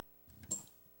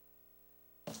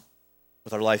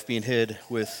with our life being hid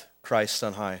with Christ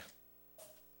on high.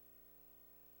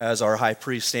 As our high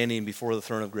priest standing before the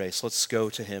throne of grace, let's go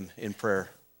to him in prayer,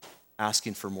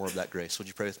 asking for more of that grace. Would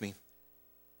you pray with me?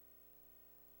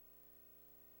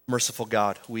 Merciful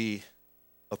God, we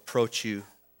approach you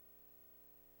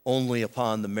only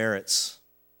upon the merits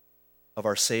of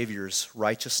our Savior's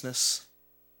righteousness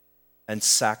and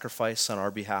sacrifice on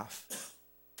our behalf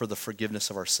for the forgiveness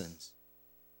of our sins.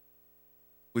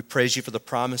 We praise you for the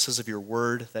promises of your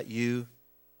word that you,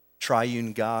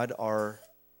 triune God, are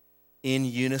in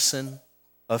unison,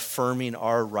 affirming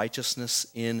our righteousness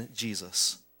in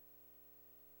Jesus.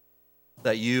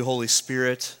 That you, Holy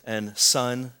Spirit and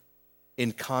Son,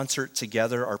 in concert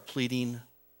together are pleading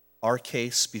our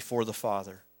case before the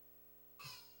Father.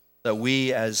 That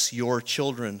we, as your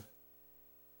children,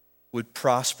 would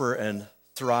prosper and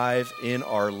thrive in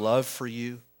our love for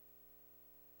you,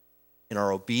 in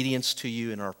our obedience to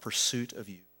you, in our pursuit of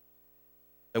you.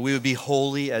 That we would be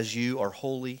holy as you are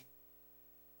holy,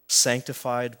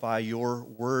 sanctified by your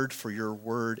word, for your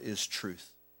word is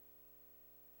truth.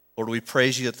 Lord, we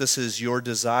praise you that this is your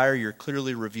desire, your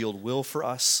clearly revealed will for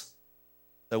us,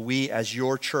 that we as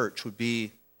your church would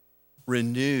be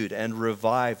renewed and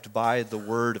revived by the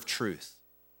word of truth,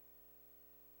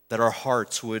 that our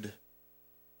hearts would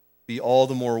be all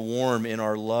the more warm in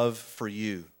our love for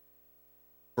you,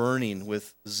 burning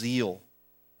with zeal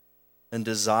and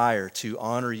desire to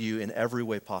honor you in every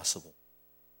way possible.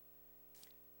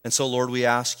 And so, Lord, we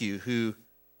ask you, who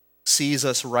sees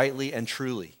us rightly and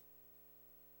truly,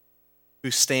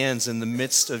 who stands in the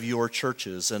midst of your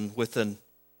churches and with a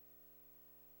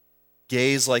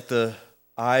gaze like the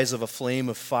eyes of a flame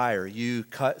of fire, you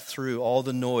cut through all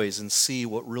the noise and see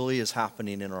what really is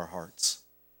happening in our hearts.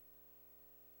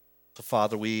 So,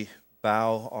 Father, we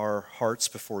bow our hearts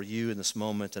before you in this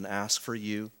moment and ask for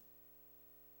you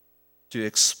to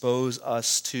expose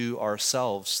us to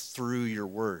ourselves through your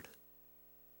word.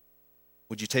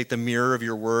 Would you take the mirror of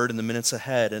your word in the minutes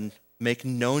ahead and make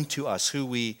known to us who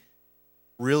we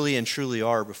really and truly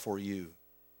are before you?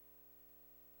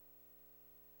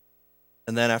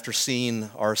 And then after seeing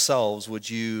ourselves, would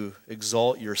you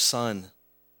exalt your Son,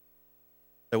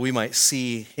 that we might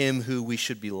see him who we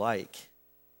should be like?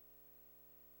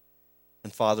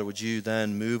 And Father, would you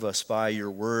then move us by your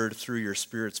word through your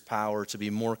Spirit's power to be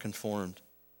more conformed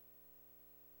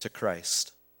to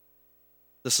Christ?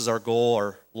 This is our goal,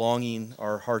 our longing,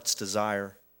 our heart's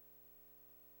desire.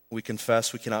 We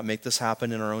confess we cannot make this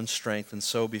happen in our own strength, and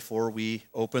so before we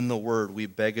open the word, we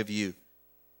beg of you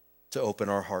to open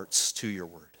our hearts to your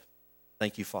word.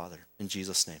 Thank you, Father. In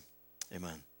Jesus' name,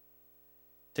 amen.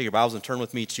 Take your Bibles and turn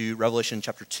with me to Revelation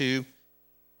chapter 2.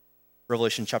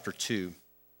 Revelation chapter 2.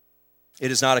 It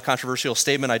is not a controversial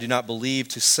statement, I do not believe,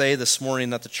 to say this morning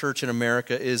that the church in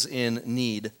America is in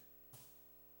need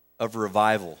of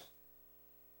revival.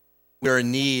 We are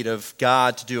in need of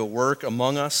God to do a work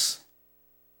among us,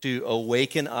 to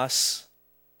awaken us,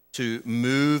 to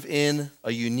move in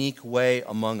a unique way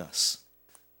among us.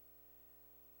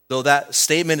 Though that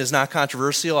statement is not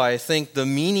controversial, I think the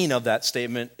meaning of that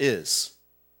statement is.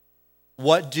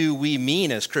 What do we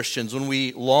mean as Christians when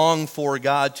we long for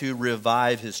God to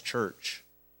revive his church?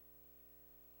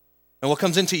 And what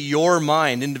comes into your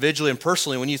mind individually and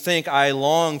personally when you think, I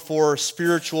long for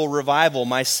spiritual revival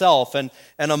myself and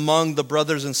among the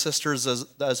brothers and sisters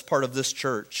as part of this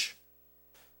church?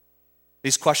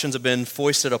 These questions have been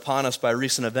foisted upon us by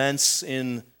recent events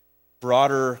in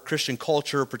broader Christian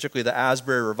culture, particularly the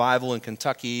Asbury revival in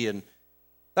Kentucky. And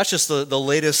that's just the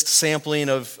latest sampling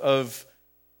of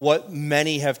what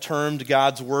many have termed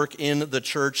God's work in the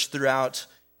church throughout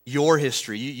your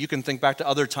history. You can think back to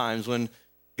other times when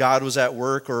God was at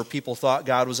work or people thought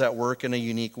God was at work in a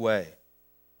unique way.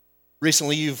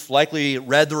 Recently, you've likely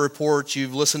read the reports,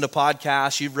 you've listened to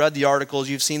podcasts, you've read the articles,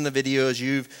 you've seen the videos,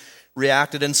 you've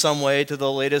reacted in some way to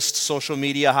the latest social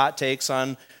media hot takes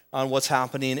on what's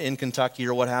happening in Kentucky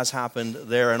or what has happened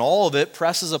there. And all of it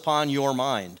presses upon your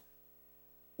mind.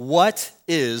 What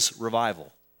is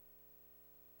revival?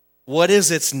 What is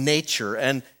its nature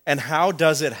and how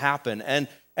does it happen? And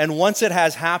once it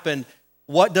has happened,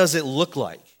 what does it look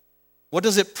like? What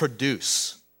does it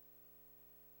produce?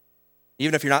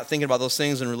 Even if you're not thinking about those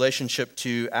things in relationship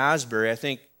to Asbury, I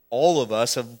think all of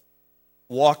us have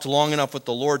walked long enough with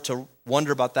the Lord to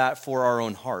wonder about that for our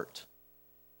own heart.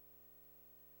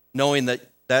 Knowing that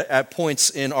at points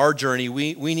in our journey,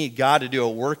 we need God to do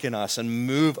a work in us and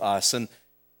move us. And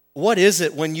what is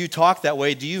it when you talk that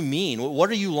way, do you mean? What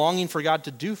are you longing for God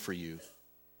to do for you,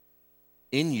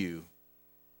 in you,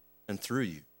 and through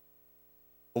you?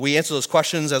 We answer those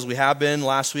questions as we have been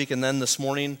last week and then this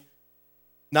morning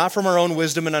not from our own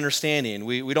wisdom and understanding.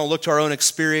 We don't look to our own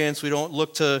experience. We don't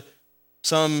look to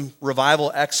some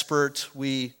revival expert.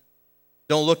 We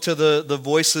don't look to the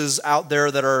voices out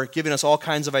there that are giving us all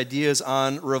kinds of ideas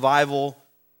on revival.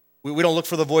 We don't look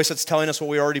for the voice that's telling us what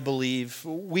we already believe.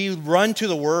 We run to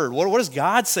the Word. What does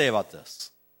God say about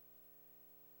this?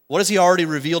 What has He already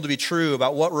revealed to be true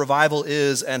about what revival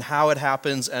is and how it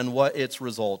happens and what its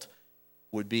result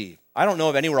would be? I don't know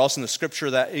of anywhere else in the Scripture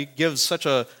that it gives such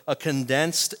a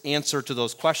condensed answer to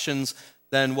those questions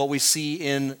than what we see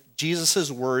in Jesus'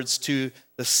 words to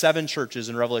the 7 churches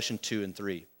in Revelation 2 and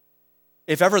 3.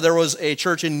 If ever there was a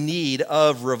church in need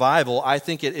of revival, I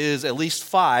think it is at least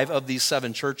 5 of these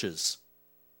 7 churches.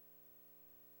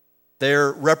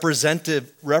 They're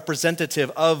representative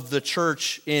of the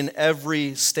church in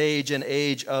every stage and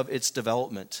age of its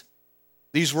development.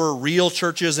 These were real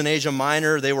churches in Asia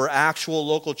Minor. They were actual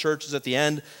local churches at the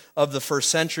end of the first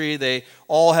century. They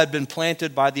all had been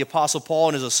planted by the Apostle Paul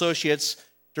and his associates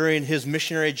during his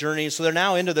missionary journey. So they're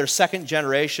now into their 2nd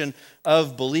generation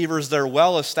of believers. They're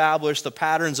well established. The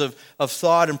patterns of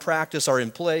thought and practice are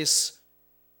in place.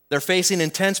 They're facing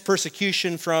intense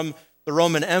persecution from the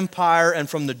Roman Empire and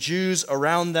from the Jews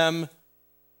around them.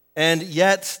 And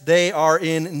yet they are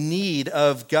in need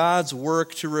of God's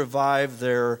work to revive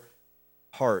their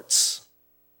hearts.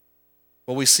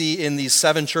 What we see in these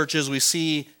 7 churches, we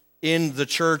see in the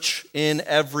church in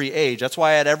every age. That's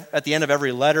why at the end of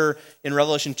every letter in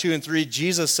Revelation 2 and 3,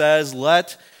 Jesus says,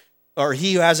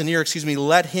 he who has an ear,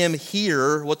 let him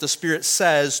hear what the Spirit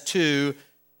says to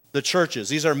the churches.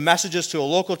 These are messages to a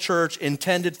local church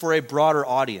intended for a broader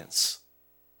audience,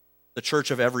 the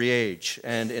church of every age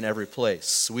and in every place.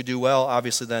 So we do well,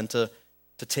 obviously, then to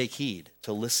take heed,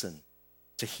 to listen,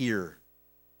 to hear,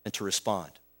 and to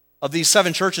respond. Of these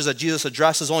 7 churches that Jesus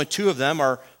addresses, only 2 of them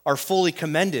are fully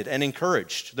commended and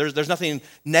encouraged. There's nothing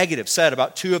negative said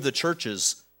about 2 of the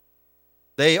churches.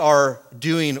 They are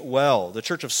doing well. The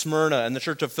church of Smyrna and the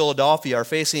church of Philadelphia are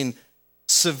facing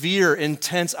severe,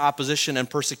 intense opposition and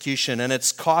persecution, and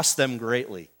it's cost them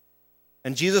greatly.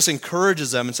 And Jesus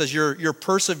encourages them and says, you're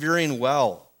persevering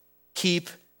well. Keep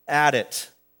at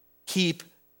it. Keep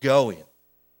going.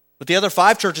 But the other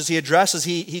 5 churches he addresses,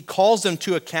 he calls them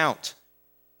to account.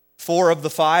 4 of the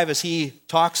 5, as he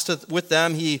talks with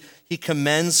them, he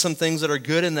commends some things that are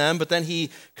good in them, but then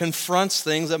he confronts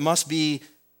things that must be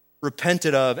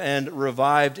repented of and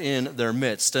revived in their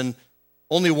midst. And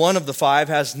only 1 of the 5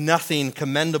 has nothing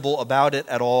commendable about it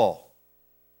at all.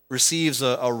 Receives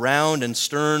a round and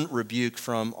stern rebuke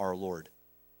from our Lord.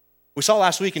 We saw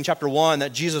last week in chapter 1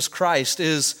 that Jesus Christ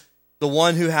is the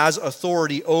one who has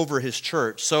authority over his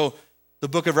church. So the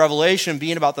book of Revelation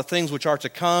being about the things which are to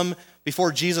come,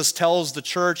 before Jesus tells the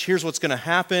church, here's what's going to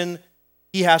happen,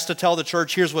 he has to tell the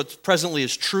church, here's what presently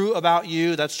is true about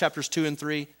you. That's chapters 2 and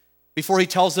 3. Before he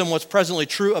tells them what's presently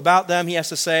true about them, he has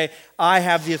to say, I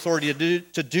have the authority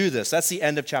to do this. That's the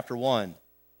end of chapter 1.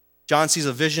 John sees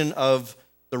a vision of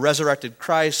the resurrected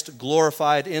Christ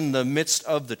glorified in the midst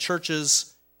of the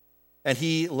churches, and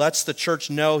he lets the church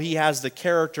know he has the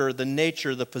character, the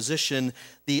nature, the position,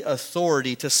 the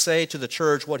authority to say to the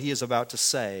church what he is about to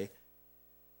say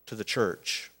to the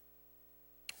church.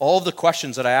 All of the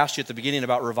questions that I asked you at the beginning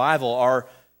about revival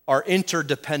are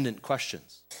interdependent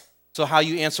questions. So how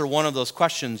you answer one of those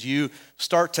questions, you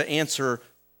start to answer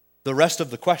the rest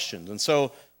of the questions. And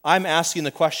so I'm asking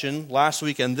the question last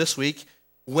week and this week,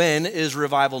 when is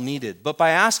revival needed? But by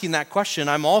asking that question,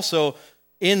 I'm also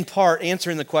in part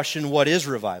answering the question, what is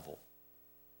revival?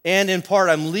 And in part,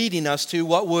 I'm leading us to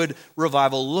what would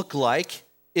revival look like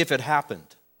if it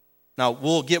happened. Now,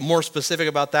 we'll get more specific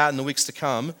about that in the weeks to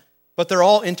come, but they're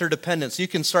all interdependent. So you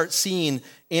can start seeing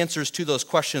answers to those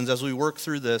questions as we work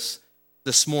through this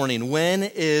morning. When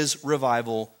is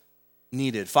revival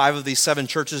needed? 5 of these 7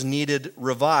 churches needed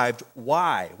revived.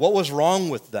 Why? What was wrong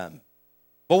with them?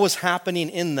 What was happening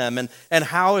in them? And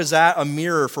how is that a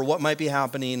mirror for what might be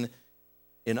happening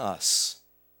in us?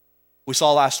 We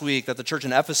saw last week that the church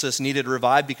in Ephesus needed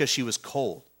revived because she was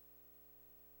cold.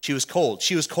 She was cold.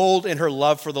 She was cold in her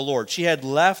love for the Lord. She had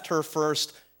left her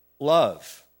first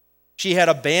love. She had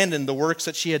abandoned the works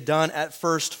that she had done at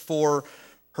first for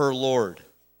her Lord.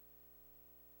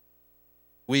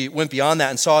 We went beyond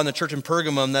that and saw in the church in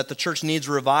Pergamum that the church needs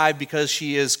revived because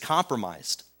she is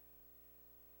compromised.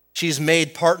 She's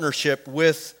made partnership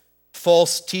with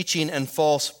false teaching and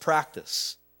false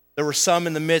practice. There were some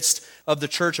in the midst of the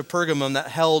church of Pergamum that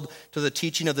held to the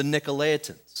teaching of the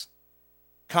Nicolaitans,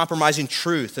 compromising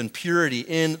truth and purity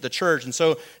in the church. And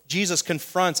so Jesus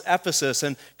confronts Ephesus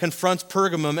and confronts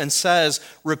Pergamum and says,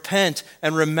 repent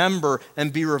and remember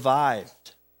and be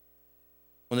revived.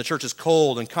 when the church is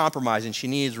cold and compromising, she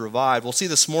needs revived. We'll see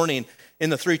this morning in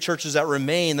the 3 churches that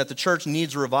remain that the church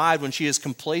needs revived when she is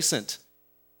complacent,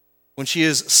 when she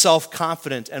is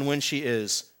self-confident, and when she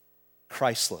is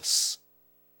Christless.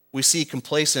 We see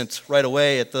complacent right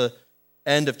away at the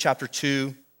end of chapter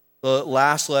 2, the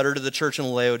last letter to the church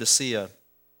in Laodicea.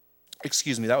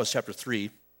 That was chapter 3.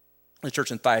 The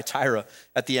church in Thyatira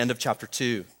at the end of chapter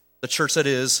 2. The church that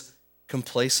is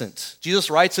complacent. Jesus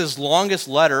writes his longest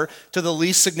letter to the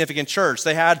least significant church.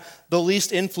 They had the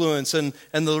least influence and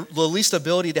the least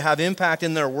ability to have impact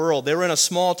in their world. They were in a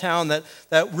small town that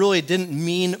really didn't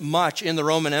mean much in the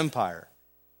Roman Empire.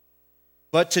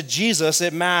 But to Jesus,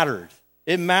 it mattered.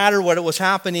 It mattered what was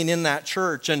happening in that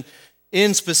church. And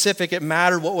in specific, it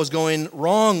mattered what was going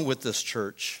wrong with this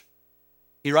church.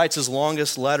 He writes his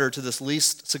longest letter to this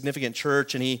least significant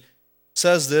church, and he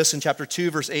says this in chapter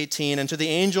 2, verse 18, "And to the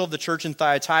angel of the church in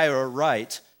Thyatira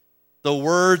write the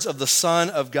words of the Son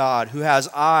of God, who has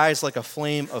eyes like a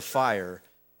flame of fire,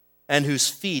 and whose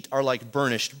feet are like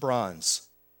burnished bronze.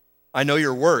 I know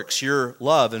your works, your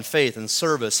love and faith and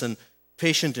service and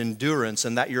patient endurance,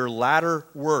 and that your latter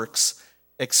works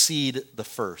exceed the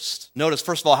first." Notice,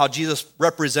 first of all, how Jesus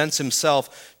represents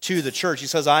himself to the church. He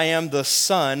says, "I am the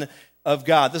Son of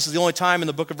God." This is the only time in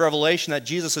the book of Revelation that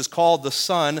Jesus is called the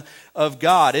Son of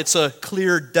God. It's a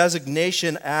clear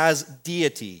designation as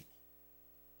deity.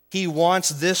 He wants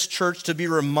this church to be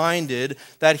reminded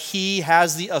that he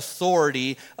has the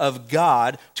authority of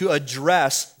God to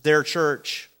address their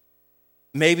church.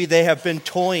 Maybe they have been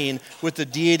toying with the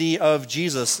deity of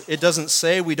Jesus. It doesn't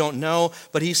say, we don't know,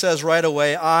 but he says right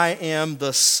away, "I am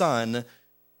the Son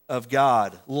of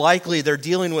God." Likely they're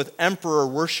dealing with emperor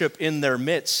worship in their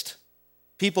midst.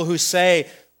 People who say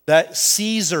that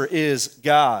Caesar is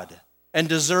God and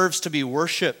deserves to be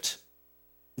worshiped.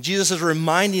 Jesus is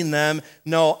reminding them,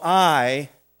 no, I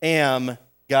am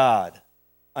God.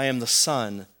 I am the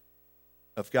Son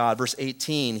of God. Verse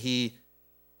 18, he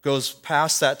goes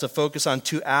past that to focus on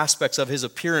 2 aspects of his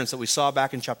appearance that we saw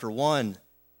back in chapter 1.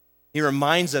 He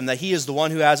reminds them that he is the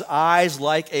one who has eyes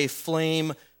like a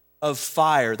flame of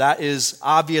fire. That is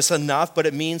obvious enough, but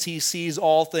it means he sees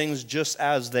all things just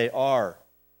as they are.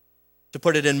 To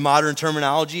put it in modern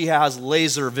terminology, he has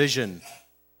laser vision.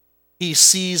 He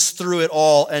sees through it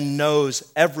all and knows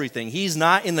everything. He's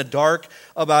not in the dark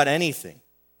about anything.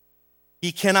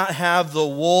 He cannot have the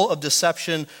wool of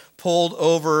deception pulled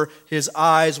over his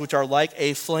eyes, which are like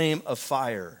a flame of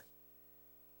fire.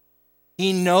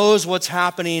 He knows what's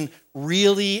happening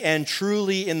really and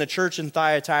truly in the church in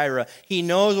Thyatira. He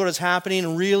knows what is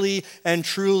happening really and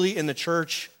truly in the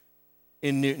church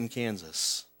in Newton,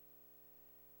 Kansas.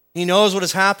 He knows what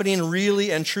is happening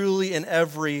really and truly in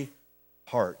every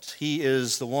heart. He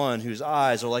is the one whose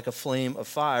eyes are like a flame of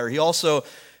fire. He also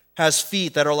has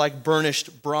feet that are like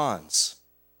burnished bronze.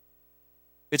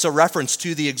 It's a reference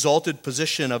to the exalted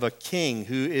position of a king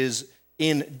who is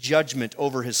in judgment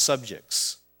over his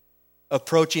subjects.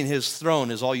 Approaching his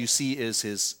throne is all you see is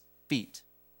his feet.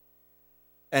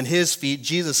 And his feet,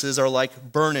 Jesus's, are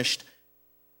like burnished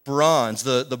bronze.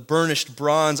 The burnished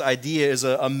bronze idea is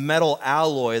a metal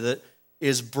alloy that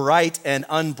is bright and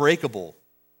unbreakable.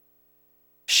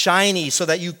 Shiny so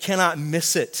that you cannot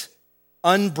miss it.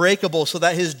 Unbreakable so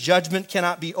that his judgment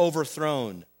cannot be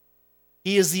overthrown.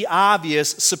 He is the obvious,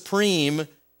 supreme,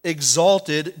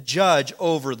 exalted judge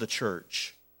over the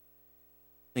church.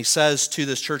 And he says to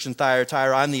this church in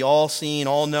Thyatira, I'm the all-seeing,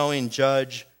 all-knowing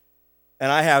judge,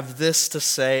 and I have this to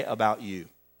say about you.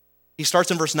 He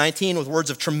starts in verse 19 with words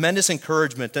of tremendous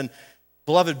encouragement. And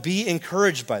beloved, be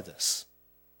encouraged by this.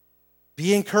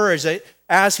 Be encouraged that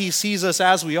as he sees us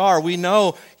as we are, we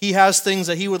know he has things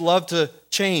that he would love to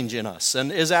change in us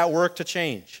and is at work to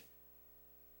change.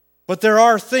 But there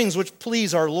are things which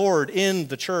please our Lord in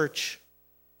the church.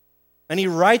 And he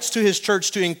writes to his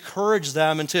church to encourage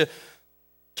them and to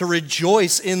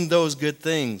rejoice in those good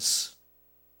things.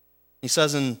 He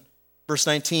says in verse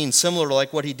 19, similar to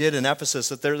like what he did in Ephesus,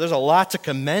 that there's a lot to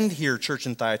commend here, church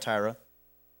in Thyatira.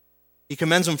 He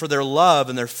commends them for their love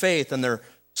and their faith and their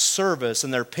service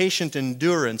and their patient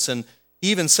endurance. And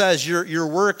he even says your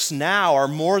works now are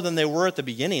more than they were at the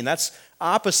beginning. That's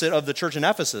opposite of the church in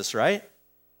Ephesus, right?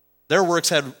 Their works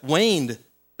had waned.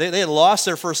 They had lost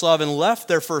their first love and left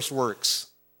their first works.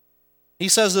 He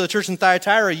says to the church in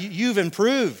Thyatira, you've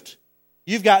improved.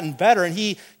 You've gotten better. And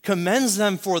he commends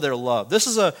them for their love. This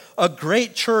is a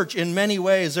great church in many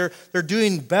ways. They're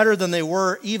doing better than they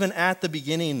were even at the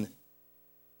beginning.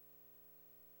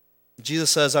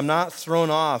 Jesus says, I'm not thrown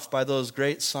off by those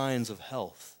great signs of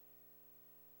health.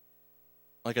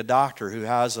 Like a doctor who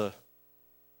has a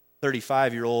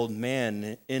 35-year-old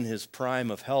man in his prime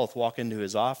of health walk into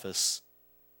his office,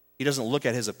 he doesn't look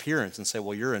at his appearance and say,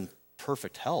 well, you're in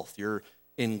perfect health. You're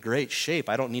in great shape.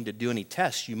 I don't need to do any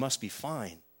tests. You must be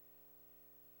fine.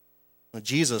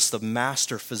 Jesus, the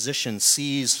master physician,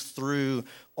 sees through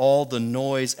all the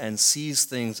noise and sees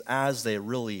things as they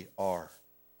really are.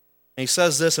 And he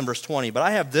says this in verse 20, but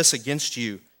I have this against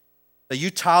you, that you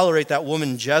tolerate that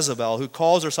woman Jezebel, who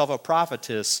calls herself a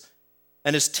prophetess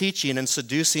and is teaching and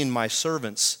seducing my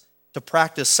servants to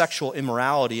practice sexual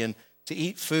immorality and to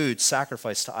eat food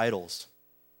sacrificed to idols.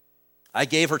 I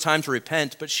gave her time to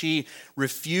repent, but she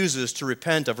refuses to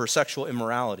repent of her sexual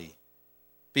immorality.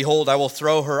 Behold, I will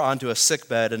throw her onto a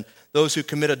sickbed, and those who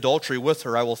commit adultery with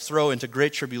her I will throw into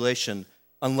great tribulation,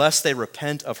 unless they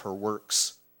repent of her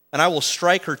works. And I will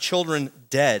strike her children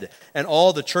dead, and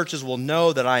all the churches will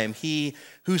know that I am he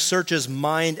who searches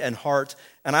mind and heart,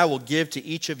 and I will give to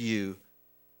each of you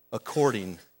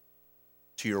according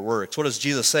to your works. What does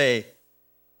Jesus say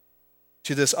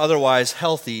to this otherwise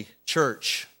healthy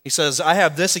church? He says, I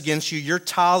have this against you. You're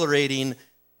tolerating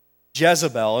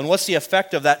Jezebel. And what's the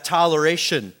effect of that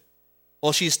toleration?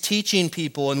 Well, she's teaching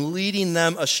people and leading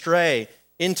them astray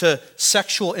into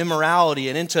sexual immorality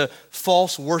and into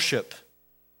false worship,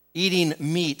 eating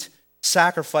meat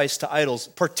sacrificed to idols,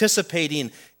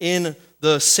 participating in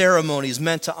the ceremonies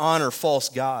meant to honor false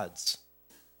gods.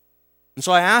 And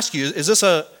so I ask you, is this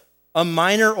a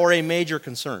minor or a major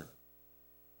concern?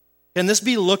 Can this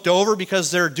be looked over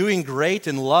because they're doing great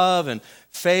in love and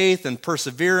faith and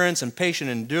perseverance and patient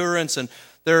endurance, and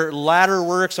their latter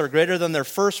works are greater than their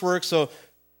first works, so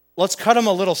let's cut them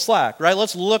a little slack, right?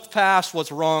 Let's look past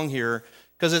what's wrong here,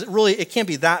 because it can't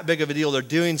be that big of a deal. They're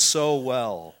doing so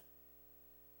well.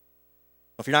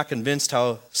 If you're not convinced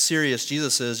how serious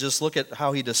Jesus is, just look at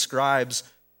how he describes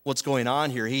what's going on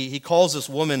here. He calls this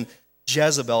woman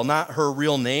Jezebel, not her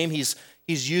real name. He's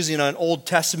using an Old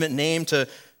Testament name to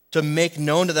make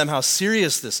known to them how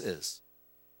serious this is.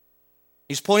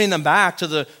 He's pointing them back to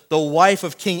the wife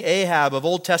of King Ahab of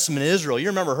Old Testament Israel. You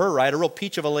remember her, right? A real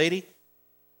peach of a lady.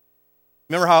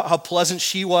 Remember how pleasant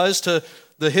she was to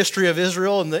the history of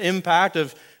Israel and the impact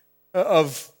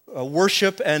of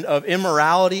worship and of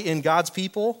immorality in God's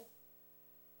people?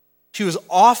 She was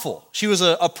awful. She was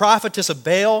a prophetess of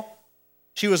Baal.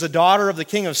 She was a daughter of the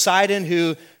king of Sidon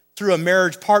who, through a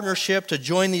marriage partnership to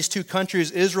join these two countries,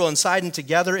 Israel and Sidon,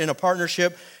 together in a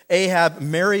partnership, Ahab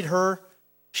married her.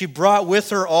 She brought with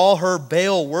her all her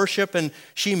Baal worship, and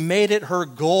she made it her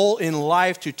goal in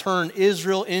life to turn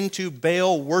Israel into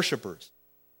Baal worshipers.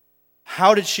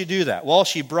 How did she do that? Well,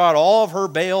 she brought all of her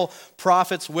Baal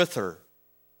prophets with her.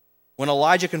 When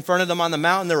Elijah confronted them on the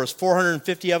mountain, there was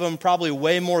 450 of them, probably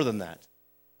way more than that.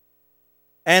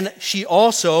 And she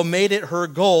also made it her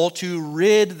goal to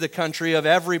rid the country of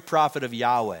every prophet of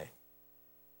Yahweh.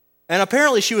 And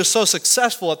apparently she was so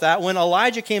successful at that, when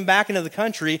Elijah came back into the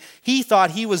country, he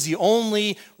thought he was the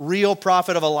only real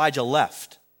prophet of Elijah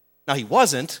left. Now he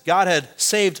wasn't. God had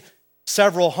saved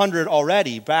several hundred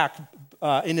already back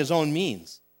in his own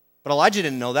means. But Elijah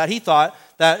didn't know that. He thought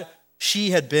that she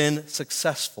had been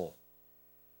successful.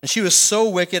 And she was so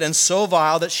wicked and so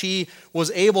vile that she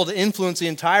was able to influence the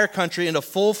entire country into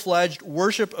full-fledged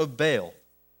worship of Baal.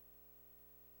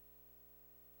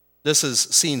 This is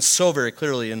seen so very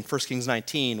clearly in 1 Kings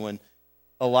 19 when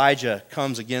Elijah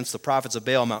comes against the prophets of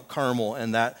Baal, Mount Carmel,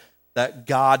 and that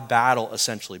God battle,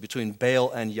 essentially, between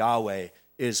Baal and Yahweh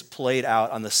is played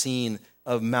out on the scene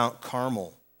of Mount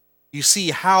Carmel. You see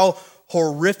how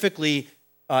horrifically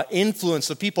influenced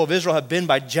the people of Israel have been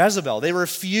by Jezebel. They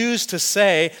refuse to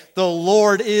say, the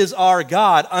Lord is our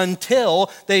God,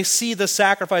 until they see the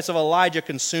sacrifice of Elijah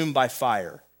consumed by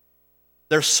fire.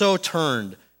 They're so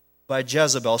turned by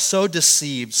Jezebel, so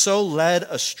deceived, so led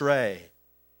astray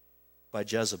by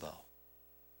Jezebel.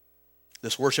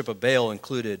 This worship of Baal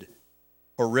included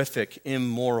horrific,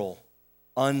 immoral,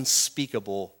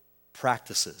 unspeakable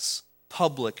practices,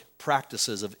 public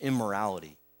practices of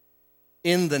immorality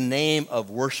in the name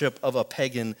of worship of a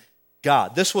pagan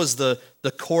god. This was the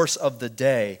course of the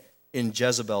day in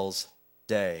Jezebel's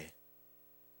day.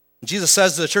 Jesus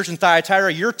says to the church in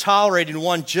Thyatira, you're tolerating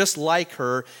one just like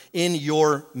her in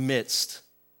your midst.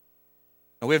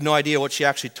 And we have no idea what she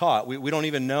actually taught. We don't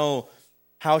even know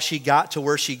how she got to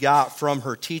where she got from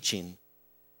her teaching.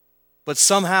 But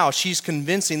somehow she's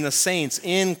convincing the saints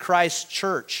in Christ's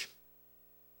church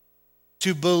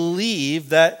to believe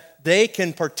that they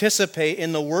can participate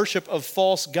in the worship of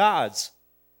false gods.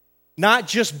 Not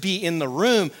just be in the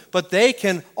room, but they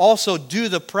can also do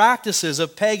the practices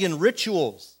of pagan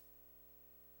rituals.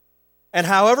 And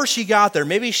however she got there,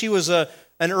 maybe she was an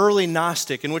early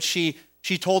Gnostic in which she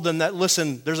She told them that,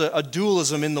 listen, there's a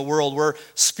dualism in the world where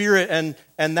spirit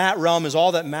and that realm is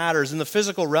all that matters. In the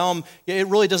physical realm, it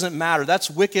really doesn't matter. That's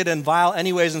wicked and vile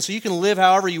anyways, and so you can live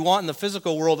however you want in the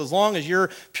physical world as long as you're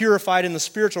purified in the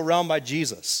spiritual realm by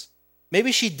Jesus.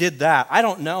 Maybe she did that. I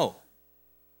don't know.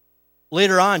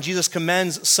 Later on, Jesus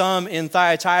commends some in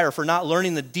Thyatira for not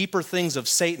learning the deeper things of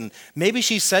Satan. Maybe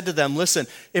she said to them, listen,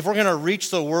 if we're going to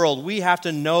reach the world, we have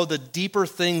to know the deeper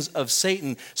things of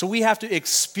Satan. So we have to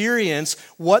experience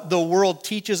what the world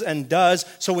teaches and does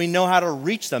so we know how to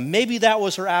reach them. Maybe that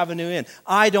was her avenue in.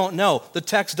 I don't know. The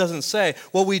text doesn't say.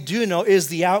 What we do know is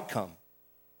the outcome.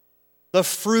 The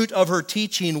fruit of her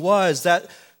teaching was that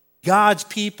God's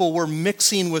people were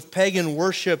mixing with pagan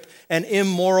worship and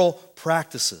immoral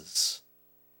practices.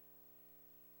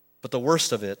 But the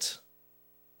worst of it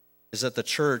is that the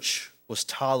church was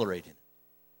tolerating it.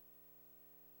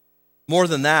 More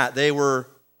than that, they were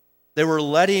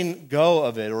letting go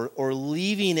of it or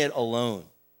leaving it alone.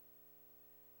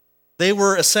 They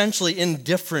were essentially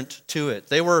indifferent to it.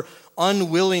 They were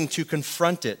unwilling to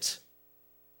confront it,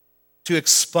 to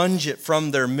expunge it from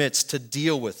their midst, to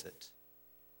deal with it.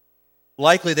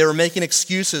 Likely they were making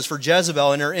excuses for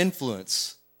Jezebel and her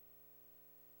influence.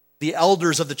 The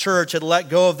elders of the church had let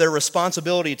go of their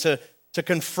responsibility to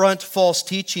confront false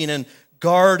teaching and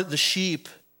guard the sheep.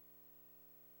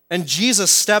 And Jesus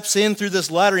steps in through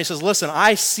this letter and he says, listen,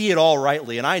 I see it all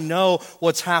rightly and I know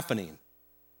what's happening.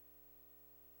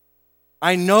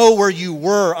 I know where you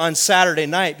were on Saturday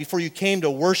night before you came to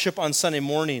worship on Sunday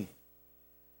morning.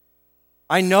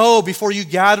 I know before you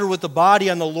gathered with the body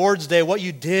on the Lord's Day what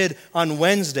you did on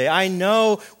Wednesday. I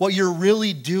know what you're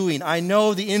really doing. I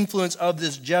know the influence of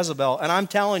this Jezebel. And I'm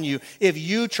telling you, if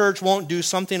you, church, won't do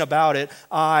something about it,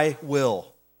 I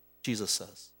will, Jesus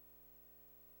says.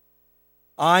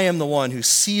 I am the one who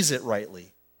sees it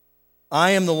rightly.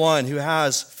 I am the one who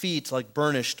has feet like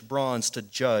burnished bronze to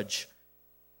judge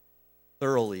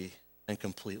thoroughly and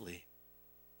completely.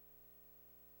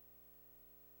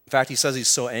 In fact, he says he's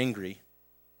so angry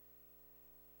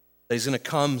that he's going to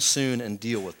come soon and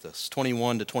deal with this.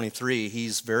 21 to 23,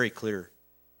 he's very clear.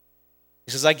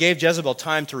 He says, I gave Jezebel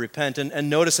time to repent. And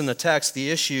notice in the text,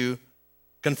 the issue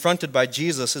confronted by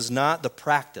Jesus is not the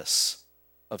practice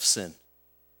of sin.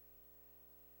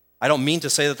 I don't mean to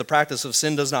say that the practice of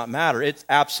sin does not matter. It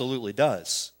absolutely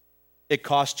does. It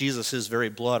cost Jesus his very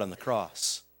blood on the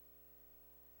cross.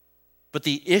 But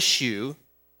the issue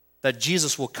that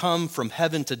Jesus will come from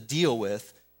heaven to deal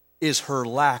with is her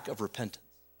lack of repentance.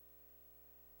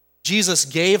 Jesus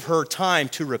gave her time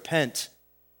to repent,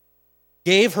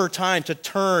 gave her time to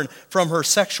turn from her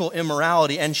sexual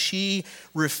immorality, and she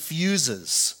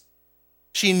refuses.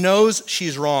 She knows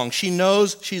she's wrong. She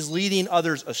knows she's leading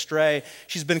others astray.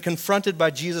 She's been confronted by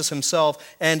Jesus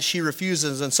himself, and she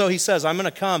refuses. And so he says, I'm going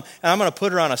to come, and I'm going to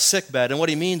put her on a sick bed. And what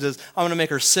he means is, I'm going to make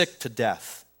her sick to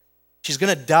death. She's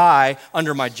going to die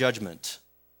under my judgment.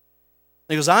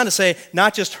 He goes on to say,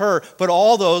 not just her, but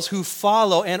all those who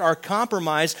follow and are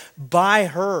compromised by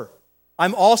her.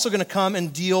 I'm also going to come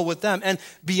and deal with them. And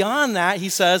beyond that, he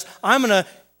says, I'm going to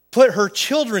put her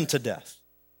children to death.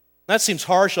 That seems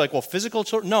harsh, like, well, physical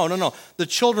children? No. The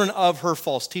children of her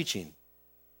false teaching.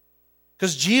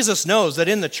 Because Jesus knows that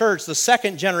in the church, the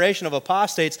second generation of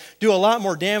apostates do a lot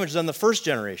more damage than the first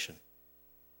generation.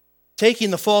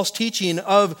 Taking the false teaching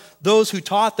of those who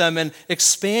taught them and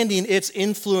expanding its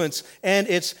influence and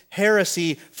its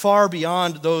heresy far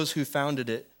beyond those who founded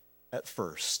it at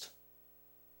first.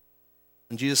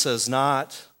 And Jesus says,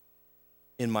 not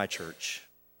in my church.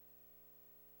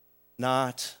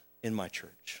 Not in my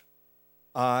church.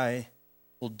 I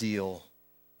will deal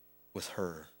with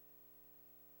her.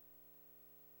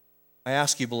 I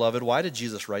ask you, beloved, why did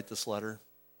Jesus write this letter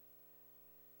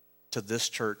to this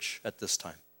church at this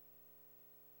time?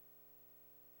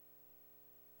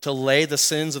 To lay the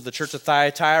sins of the church of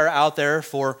Thyatira out there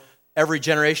for every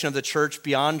generation of the church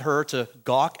beyond her to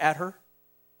gawk at her?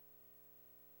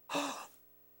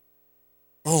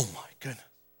 Oh my goodness.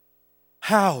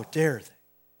 How dare they?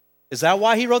 Is that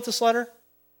why he wrote this letter?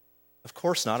 Of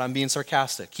course not. I'm being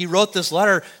sarcastic. He wrote this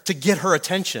letter to get her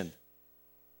attention.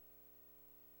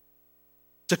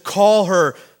 To call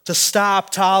her to stop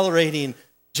tolerating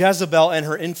Jezebel and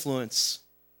her influence.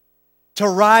 To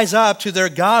rise up to their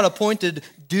God-appointed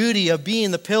duty of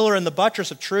being the pillar and the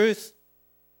buttress of truth.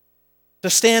 To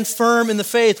stand firm in the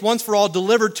faith once for all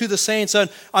delivered to the saints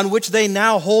on which they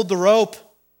now hold the rope.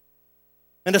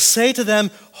 And to say to them,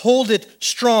 hold it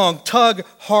strong, tug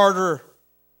harder,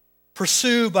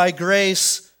 pursue by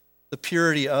grace the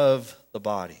purity of the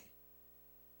body.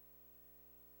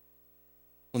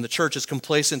 When the church is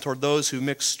complacent toward those who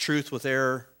mix truth with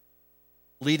error,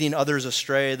 leading others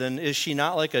astray, then is she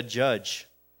not like a judge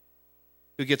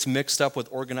who gets mixed up with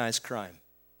organized crime?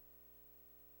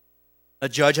 A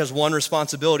judge has one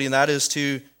responsibility, and that is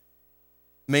to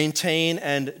maintain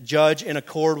and judge in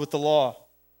accord with the law.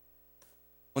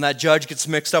 When that judge gets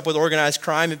mixed up with organized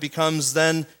crime, it becomes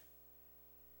then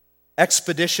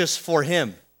expeditious for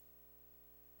him,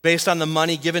 based on the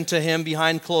money given to him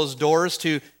behind closed doors,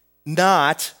 to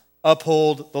not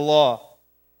uphold the law.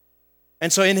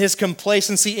 And so in his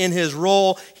complacency in his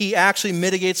role, he actually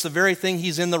mitigates the very thing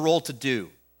he's in the role to do.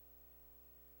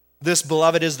 This,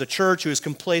 beloved, is the church who is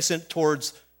complacent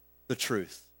towards the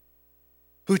truth,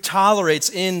 who tolerates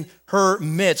in her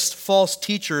midst false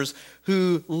teachers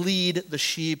who lead the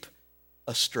sheep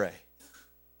astray.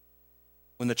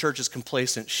 When the church is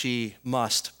complacent, she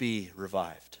must be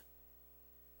revived.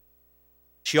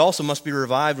 She also must be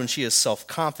revived when she is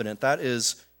self-confident. That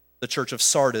is the church of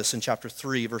Sardis in chapter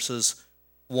 3, verses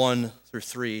 1 through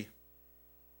 3.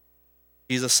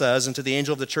 Jesus says, "And to the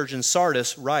angel of the church in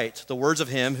Sardis write the words of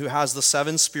him who has the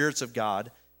 7 spirits of God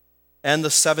and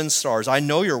the 7 stars. I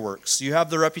know your works. You have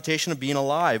the reputation of being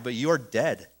alive, but you are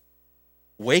dead.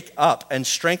 Wake up and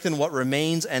strengthen what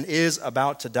remains and is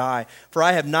about to die. For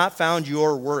I have not found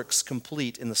your works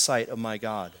complete in the sight of my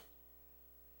God.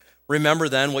 Remember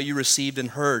then what you received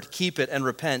and heard. Keep it and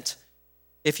repent.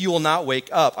 If you will not wake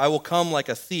up, I will come like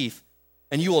a thief,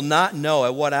 and you will not know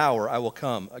at what hour I will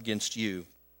come against you.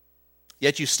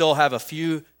 Yet you still have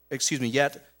yet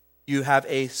you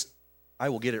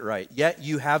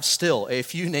have still a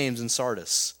few names in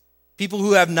Sardis, people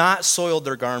who have not soiled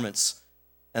their garments,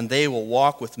 and they will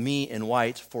walk with me in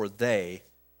white, for they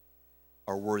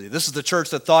are worthy." This is the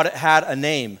church that thought it had a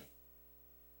name,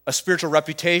 a spiritual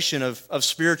reputation of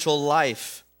spiritual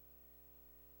life,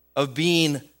 of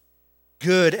being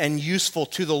good and useful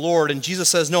to the Lord. And Jesus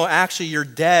says, no, actually you're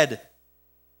dead,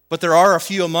 but there are a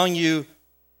few among you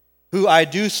who I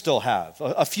do still have,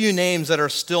 a few names that are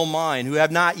still mine, who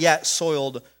have not yet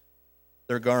soiled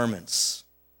their garments.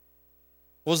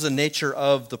 What was the nature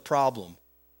of the problem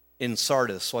in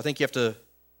Sardis? So I think you have to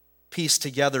piece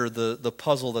together the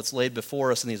puzzle that's laid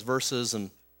before us in these verses and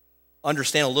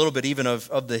understand a little bit even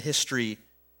of the history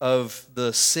of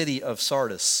the city of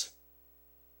Sardis.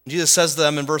 Jesus says to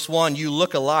them in verse 1, you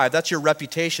look alive. That's your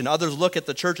reputation. Others look at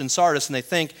the church in Sardis and they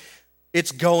think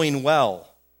it's going well.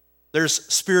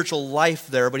 There's spiritual life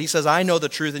there, but he says, I know the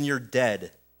truth and you're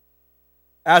dead.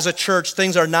 As a church,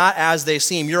 things are not as they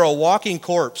seem. You're a walking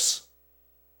corpse.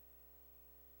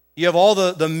 You have all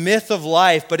the myth of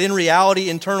life, but in reality,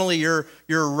 internally, you're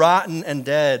rotten and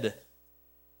dead.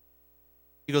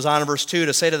 He goes on in verse 2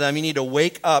 to say to them, you need to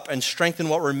wake up and strengthen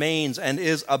what remains and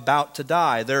is about to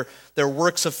die. Their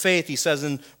works of faith, he says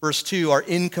in verse 2, are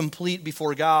incomplete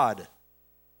before God.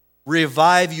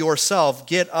 Revive yourself,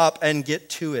 get up and get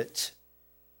to it.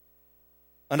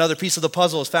 Another piece of the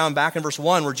puzzle is found back in verse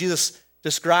 1 where Jesus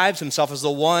describes himself as the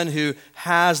one who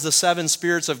has the 7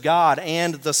 spirits of God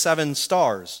and the 7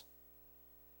 stars.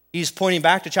 He's pointing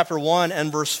back to chapter 1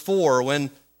 and verse 4 when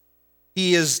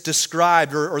he is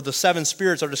described, or the 7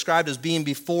 spirits are described as being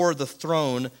before the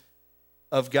throne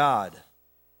of God.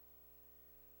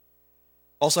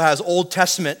 Also has Old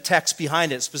Testament text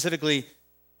behind it, specifically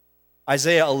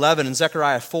Isaiah 11 and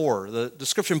Zechariah 4. The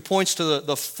description points to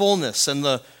the fullness and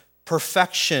the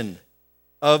perfection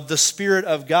of the Spirit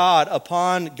of God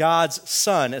upon God's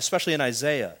Son, especially in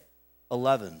Isaiah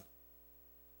 11.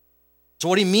 So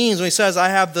what he means when he says, I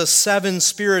have the 7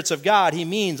 spirits of God, he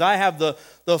means I have the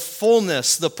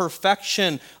fullness, the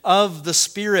perfection of the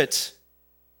Spirit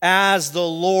as the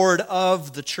Lord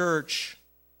of the church.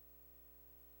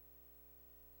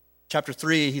 Chapter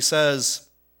 3, he says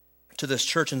to this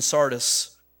church in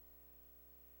Sardis,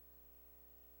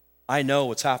 I know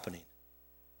what's happening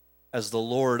as the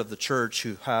Lord of the church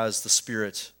who has the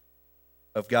Spirit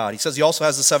of God. He says he also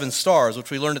has the 7 stars,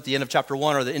 which we learned at the end of chapter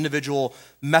 1 are the individual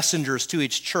messengers to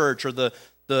each church, or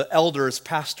the elders,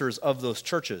 pastors of those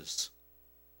churches.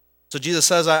 So Jesus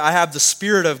says, I have the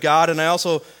Spirit of God, and I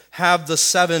also have the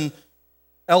 7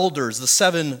 elders, the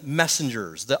 7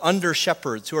 messengers, the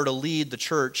under-shepherds who are to lead the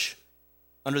church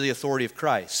under the authority of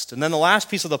Christ. And then the last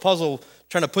piece of the puzzle,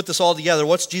 trying to put this all together,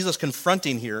 what's Jesus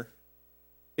confronting here,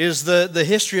 is the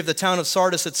history of the town of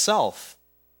Sardis itself.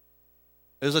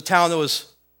 It was a town that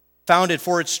was founded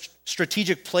for its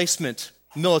strategic placement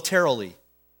militarily.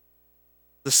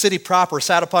 The city proper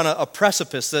sat upon a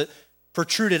precipice that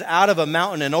protruded out of a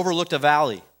mountain and overlooked a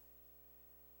valley.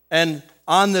 And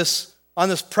on this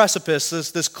precipice,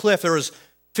 this cliff, there was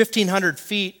 1,500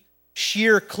 feet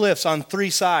sheer cliffs on 3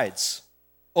 sides,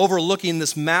 overlooking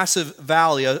this massive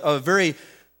valley, a very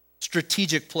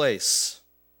strategic place.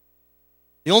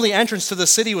 The only entrance to the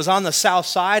city was on the south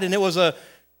side, and it was a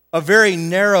very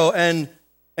narrow and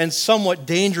somewhat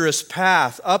dangerous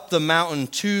path up the mountain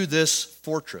to this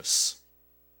fortress.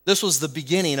 This was the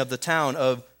beginning of the town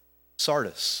of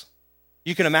Sardis.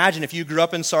 You can imagine if you grew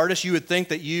up in Sardis, you would think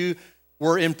that you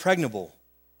were impregnable,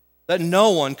 that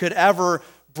no one could ever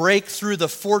break through the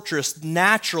fortress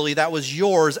naturally that was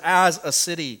yours as a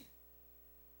city.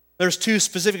 There's two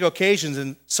specific occasions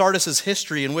in Sardis'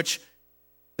 history in which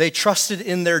they trusted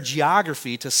in their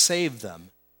geography to save them,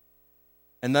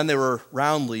 and then they were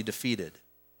roundly defeated.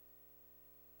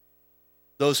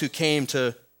 Those who came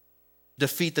to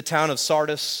defeat the town of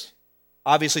Sardis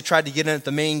obviously tried to get in at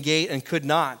the main gate and could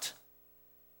not.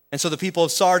 And so the people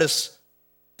of Sardis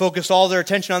focused all their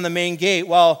attention on the main gate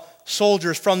while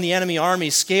soldiers from the enemy army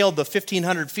scaled the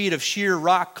 1,500 feet of sheer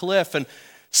rock cliff and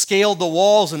scaled the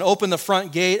walls and opened the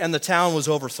front gate, and the town was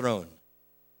overthrown.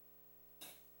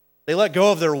 They let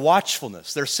go of their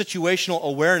watchfulness, their situational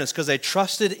awareness, because they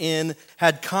trusted in,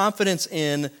 had confidence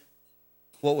in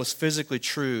what was physically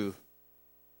true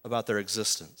about their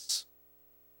existence.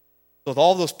 So with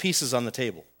all those pieces on the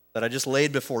table that I just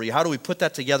laid before you, how do we put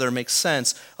that together and make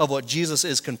sense of what Jesus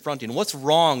is confronting? What's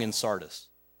wrong in Sardis?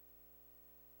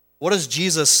 What is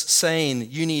Jesus saying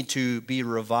you need to be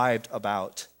revived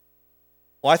about?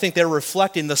 Well, I think they're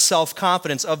reflecting the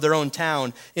self-confidence of their own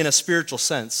town in a spiritual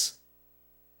sense.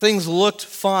 Things looked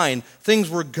fine. Things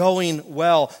were going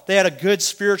well. They had a good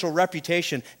spiritual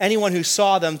reputation. Anyone who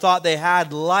saw them thought they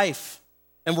had life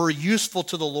and were useful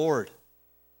to the Lord.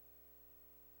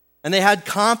 And they had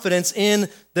confidence in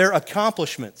their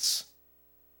accomplishments.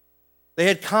 They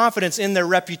had confidence in their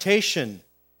reputation.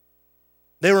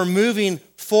 They were moving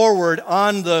forward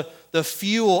on the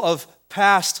fuel of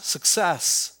past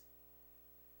success.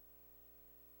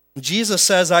 Jesus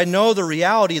says, I know the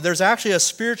reality. There's actually a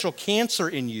spiritual cancer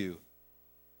in you,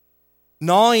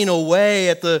 gnawing away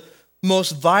at the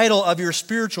most vital of your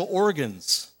spiritual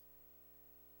organs.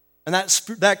 And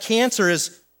that cancer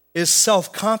is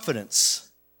self-confidence,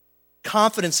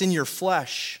 confidence in your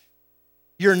flesh.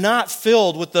 You're not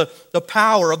filled with the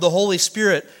power of the Holy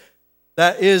Spirit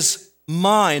that is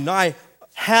mine. I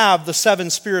have the 7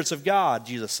 spirits of God,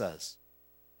 Jesus says.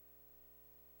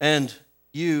 And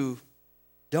you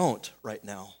don't right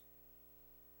now.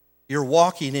 You're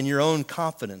walking in your own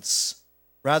confidence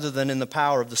rather than in the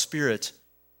power of the Spirit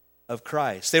of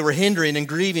Christ. They were hindering and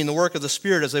grieving the work of the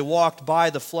Spirit as they walked by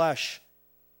the flesh.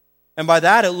 And by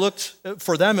that, it looked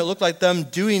like them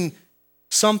doing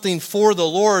something for the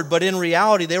Lord, but in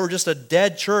reality, they were just a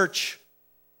dead church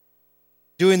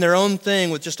doing their own thing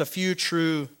with just a few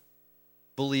true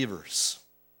believers.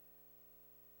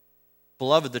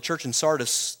 Beloved, the church in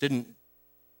Sardis didn't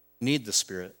need the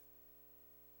Spirit.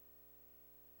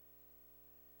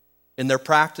 In their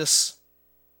practice,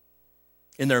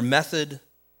 in their method,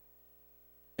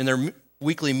 in their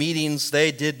weekly meetings,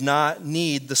 they did not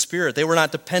need the Spirit. They were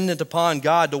not dependent upon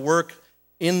God to work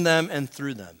in them and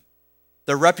through them.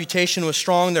 Their reputation was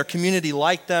strong. Their community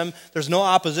liked them. There's no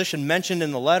opposition mentioned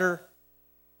in the letter.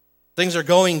 Things are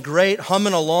going great,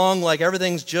 humming along like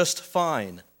everything's just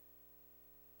fine.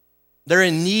 They're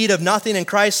in need of nothing, and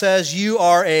Christ says, you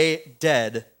are a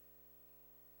dead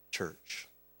church.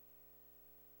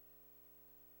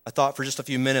 I thought for just a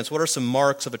few minutes, what are some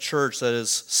marks of a church that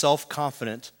is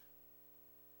self-confident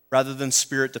rather than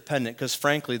Spirit-dependent? Because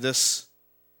frankly, this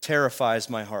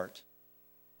terrifies my heart.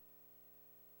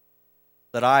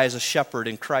 That I, as a shepherd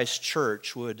in Christ's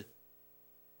church, would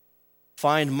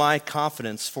find my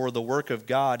confidence for the work of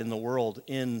God in the world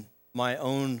in my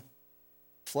own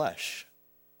flesh.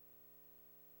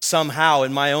 Somehow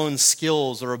in my own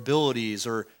skills or abilities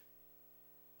or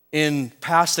in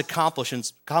past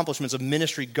accomplishments of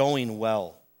ministry going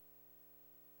well.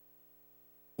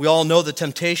 We all know the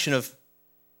temptation of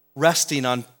resting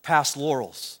on past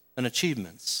laurels and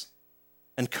achievements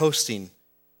and coasting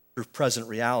through present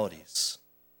realities.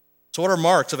 So what are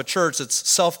marks of a church that's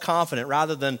self-confident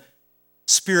rather than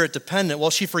Spirit-dependent? Well,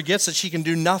 she forgets that she can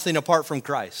do nothing apart from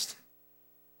Christ.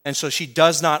 And so she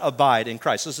does not abide in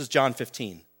Christ. This is John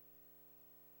 15.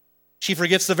 She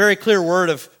forgets the very clear word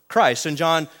of Christ in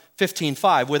John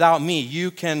 15:5. Without me,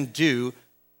 you can do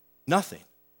nothing.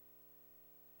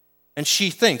 And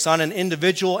she thinks on an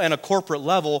individual and a corporate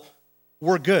level,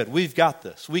 we're good. We've got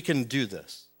this. We can do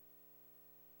this.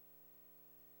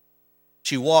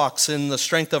 She walks in the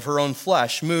strength of her own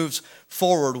flesh, moves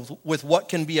forward with what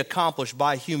can be accomplished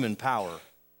by human power.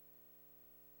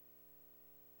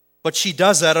 But she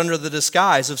does that under the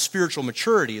disguise of spiritual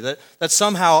maturity, that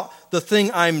somehow the thing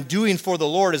I'm doing for the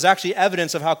Lord is actually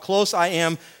evidence of how close I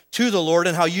am to the Lord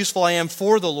and how useful I am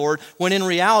for the Lord, when in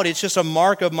reality it's just a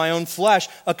mark of my own flesh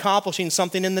accomplishing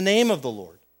something in the name of the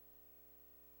Lord.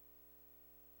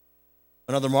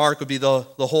 Another mark would be the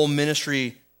whole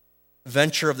ministry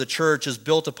venture of the church is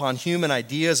built upon human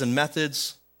ideas and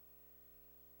methods,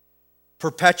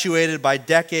 perpetuated by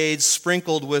decades,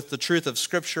 sprinkled with the truth of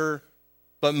Scripture,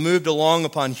 but moved along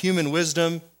upon human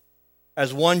wisdom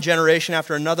as one generation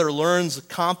after another learns the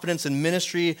confidence in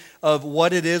ministry of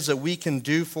what it is that we can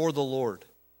do for the Lord.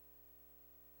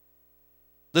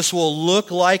 This will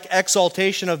look like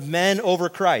exaltation of men over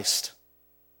Christ.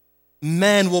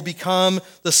 Men will become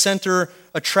the center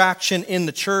attraction in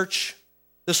the church.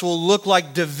 This will look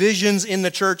like divisions in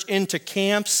the church into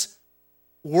camps,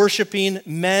 worshiping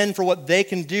men for what they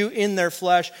can do in their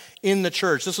flesh in the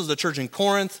church. This was the church in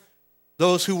Corinth,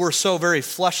 those who were so very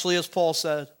fleshly, as Paul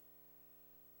said.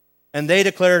 And they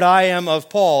declared, I am of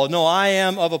Paul. No, I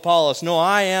am of Apollos. No,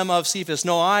 I am of Cephas.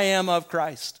 No, I am of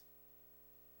Christ.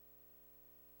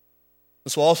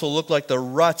 This will also look like the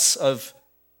ruts of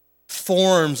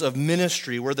forms of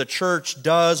ministry where the church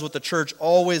does what the church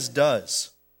always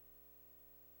does,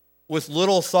 with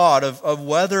little thought of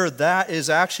whether that is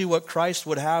actually what Christ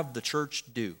would have the church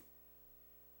do.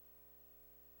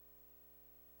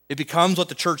 It becomes what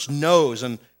the church knows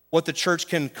and what the church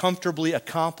can comfortably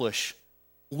accomplish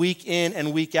week in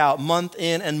and week out, month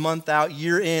in and month out,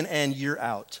 year in and year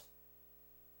out.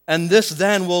 And this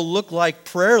then will look like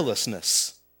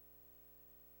prayerlessness.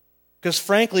 Because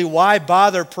frankly, why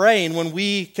bother praying when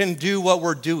we can do what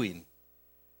we're doing?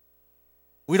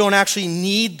 We don't actually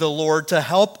need the Lord to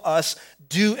help us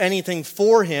do anything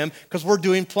for Him because we're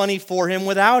doing plenty for Him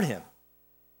without Him.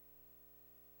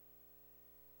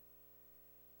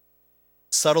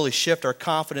 Subtly shift our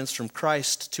confidence from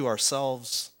Christ to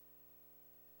ourselves.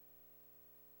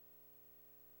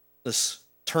 This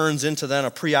turns into then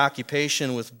a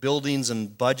preoccupation with buildings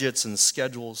and budgets and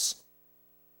schedules,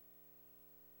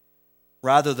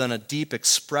 rather than a deep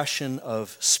expression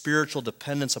of spiritual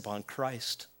dependence upon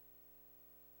Christ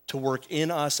to work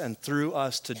in us and through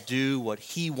us to do what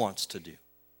He wants to do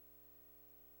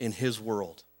in His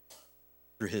world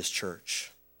through His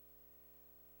church.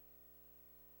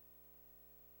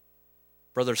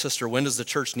 Brother, sister, when does the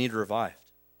church need revived?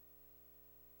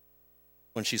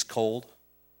 When she's cold?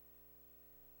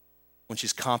 When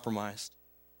she's compromised?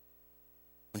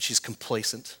 When she's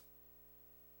complacent?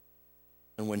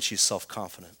 And when she's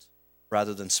self-confident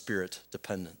rather than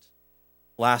spirit-dependent.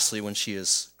 Lastly, when she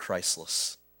is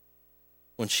Christless.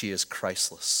 When she is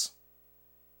Christless.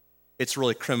 It's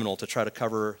really criminal to try to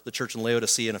cover the church in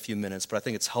Laodicea in a few minutes, but I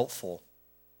think it's helpful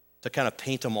to kind of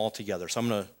paint them all together. So I'm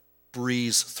going to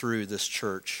breeze through this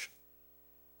church.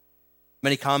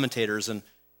 Many commentators and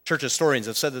church historians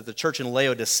have said that the church in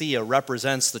Laodicea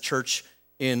represents the church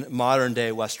in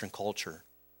modern-day Western culture.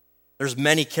 There's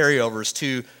many carryovers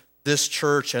to this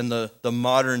church and the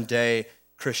modern-day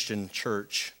Christian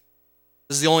church.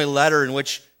 This is the only letter in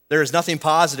which there is nothing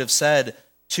positive said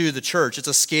to the church. It's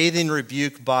a scathing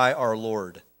rebuke by our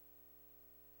Lord.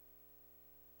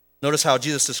 Notice how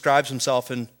Jesus describes Himself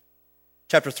in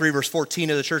chapter 3, verse 14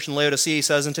 of the church in Laodicea. He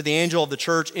says, "And to the angel of the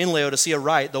church in Laodicea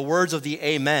write the words of the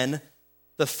Amen,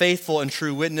 the faithful and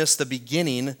true witness, the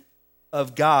beginning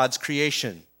of God's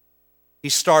creation." He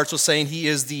starts with saying He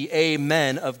is the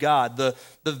Amen of God, the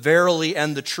verily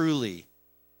and the truly.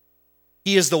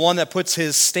 He is the one that puts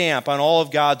His stamp on all of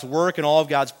God's work and all of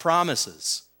God's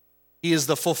promises. He is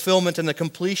the fulfillment and the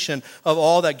completion of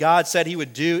all that God said He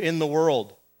would do in the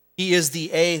world. He is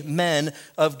the Amen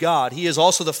of God. He is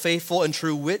also the faithful and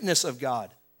true witness of God.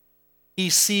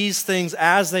 He sees things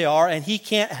as they are, and He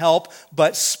can't help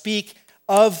but speak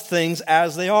of things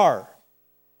as they are.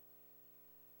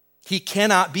 He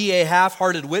cannot be a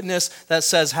half-hearted witness that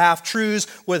says half-truths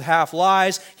with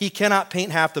half-lies. He cannot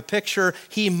paint half the picture.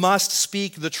 He must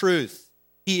speak the truth.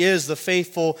 He is the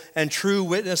faithful and true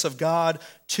witness of God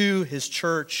to His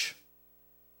church.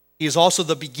 He is also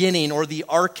the beginning or the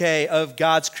arche of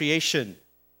God's creation.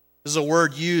 This is a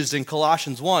word used in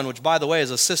Colossians 1, which, by the way,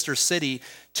 is a sister city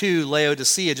to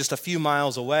Laodicea, just a few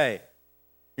miles away.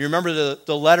 You remember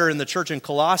the letter in the church in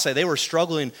Colossae, they were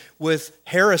struggling with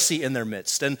heresy in their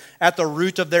midst. And at the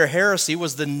root of their heresy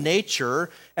was the nature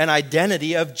and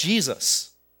identity of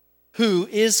Jesus. Who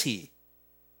is He?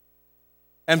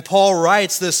 And Paul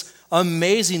writes this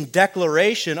amazing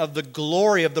declaration of the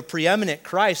glory of the preeminent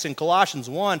Christ in Colossians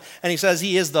 1. And he says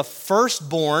He is the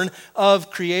firstborn of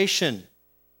creation.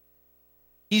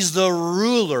 He's the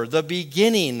ruler, the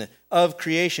beginning of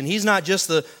creation. He's not just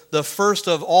the first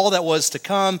of all that was to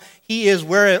come. He is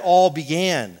where it all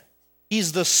began.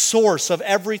 He's the source of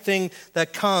everything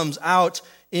that comes out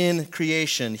in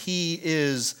creation. He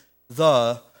is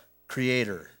the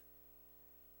creator.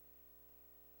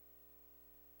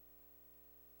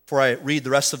 Before I read the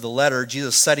rest of the letter,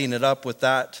 Jesus setting it up with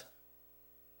that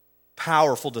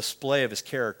powerful display of his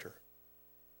character.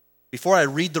 Before I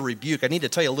read the rebuke, I need to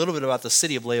tell you a little bit about the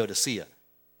city of Laodicea.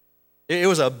 It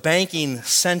was a banking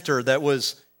center that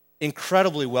was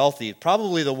incredibly wealthy,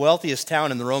 probably the wealthiest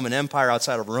town in the Roman Empire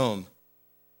outside of Rome.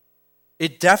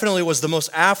 It definitely was the most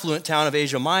affluent town of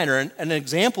Asia Minor, and an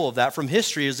example of that from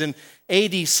history is in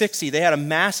AD 60, they had a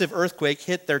massive earthquake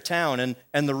hit their town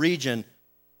and the region.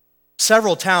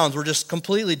 Several towns were just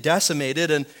completely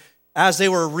decimated, and as they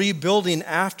were rebuilding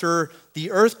after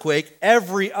the earthquake,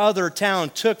 every other town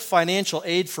took financial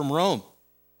aid from Rome,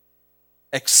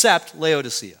 except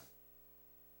Laodicea.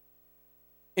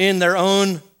 In their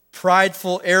own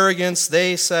prideful arrogance,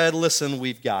 they said, listen,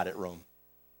 we've got it, Rome.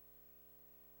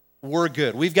 We're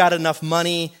good. We've got enough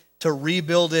money to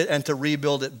rebuild it and to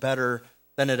rebuild it better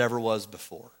than it ever was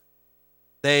before.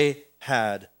 They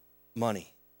had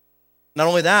money. Not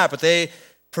only that, but they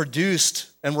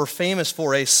produced and were famous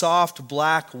for a soft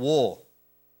black wool.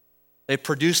 They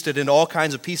produced it into all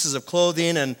kinds of pieces of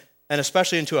clothing and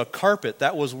especially into a carpet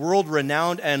that was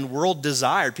world-renowned and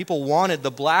world-desired. People wanted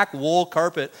the black wool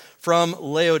carpet from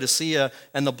Laodicea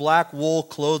and the black wool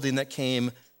clothing that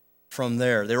came from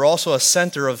there. They were also a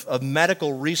center of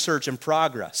medical research and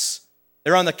progress.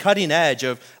 They were on the cutting edge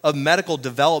of medical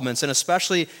developments, and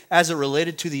especially as it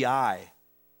related to the eye.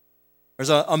 There's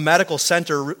a medical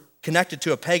center connected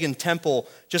to a pagan temple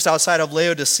just outside of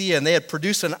Laodicea, and they had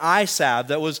produced an eye salve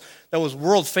that was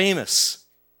world famous,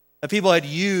 that people had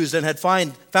used and had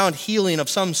found healing of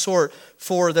some sort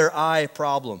for their eye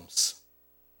problems.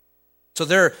 So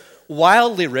they're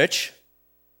wildly rich,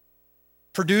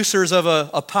 producers of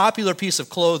a popular piece of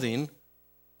clothing,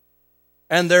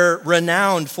 and they're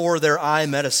renowned for their eye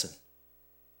medicine.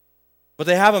 But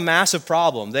they have a massive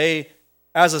problem. They,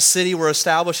 as a city, were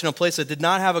established in a place that did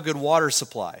not have a good water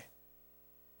supply.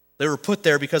 They were put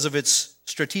there because of its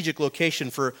strategic location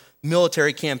for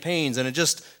military campaigns, and it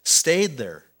just stayed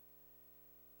there.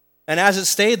 And as it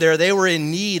stayed there, they were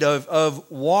in need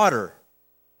of water.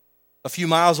 A few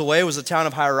miles away was the town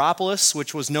of Hierapolis,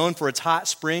 which was known for its hot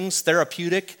springs,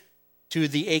 therapeutic to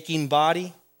the aching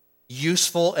body,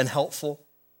 useful and helpful.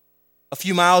 A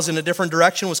few miles in a different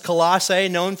direction was Colossae,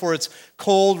 known for its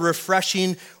cold,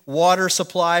 refreshing water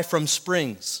supply from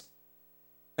springs.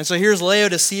 And so here's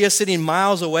Laodicea sitting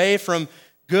miles away from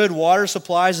good water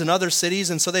supplies in other cities,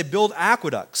 and so they build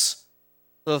aqueducts,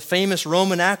 the famous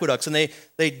Roman aqueducts, and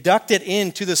they duct it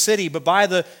into the city. But by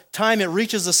the time it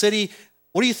reaches the city,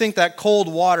 what do you think that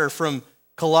cold water from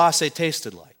Colossae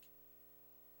tasted like?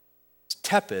 It's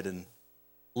tepid and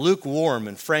lukewarm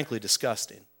and frankly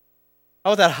disgusting.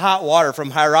 How about that hot water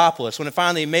from Hierapolis when it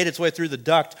finally made its way through the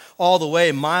duct all the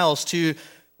way miles to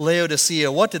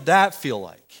Laodicea? What did that feel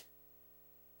like?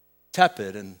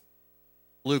 Tepid and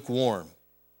lukewarm,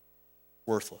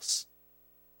 worthless.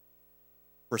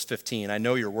 Verse 15, I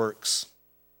know your works.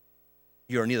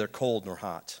 You are neither cold nor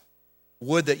hot.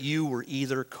 Would that you were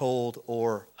either cold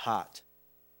or hot.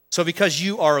 So because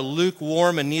you are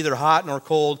lukewarm and neither hot nor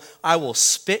cold, I will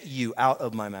spit you out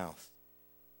of my mouth.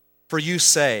 For you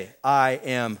say, I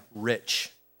am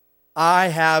rich. I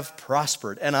have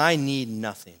prospered, and I need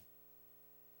nothing.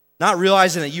 Not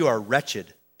realizing that you are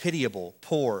wretched, pitiable,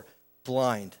 poor,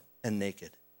 blind, and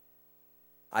naked.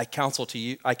 I counsel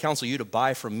you to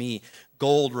buy from me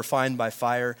gold refined by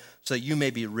fire, so that you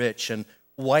may be rich, and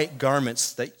white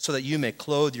garments so that you may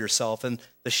clothe yourself, and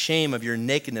the shame of your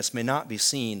nakedness may not be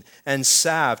seen, and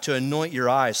salve to anoint your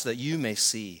eyes so that you may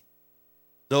see.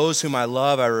 Those whom I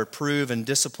love I reprove and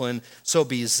discipline, so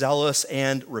be zealous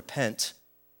and repent.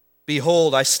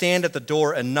 Behold, I stand at the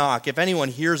door and knock. If anyone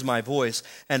hears my voice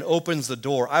and opens the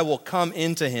door, I will come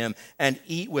into him and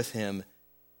eat with him,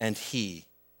 and he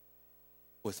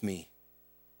with me.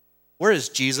 Where is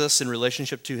Jesus in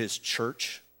relationship to his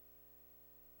church?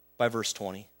 By verse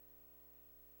 20.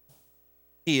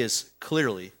 He is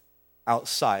clearly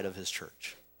outside of his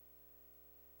church.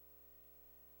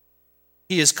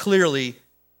 He is clearly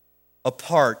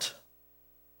apart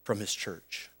from his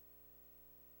church.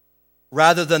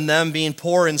 Rather than them being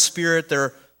poor in spirit,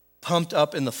 they're pumped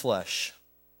up in the flesh.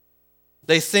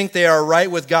 They think they are right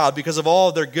with God because of all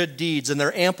of their good deeds and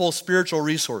their ample spiritual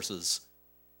resources.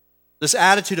 This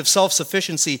attitude of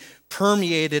self-sufficiency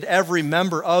permeated every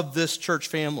member of this church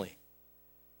family.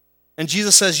 And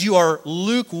Jesus says, you are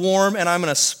lukewarm, and I'm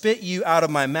going to spit you out of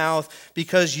my mouth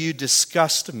because you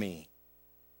disgust me.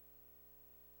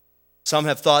 Some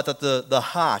have thought that the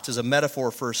hot is a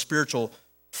metaphor for spiritual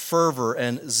fervor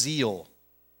and zeal,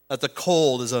 That the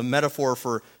cold is a metaphor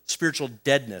for spiritual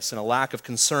deadness and a lack of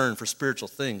concern for spiritual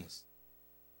things.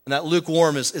 And that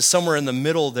lukewarm is somewhere in the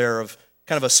middle there of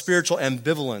kind of a spiritual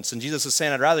ambivalence. And Jesus is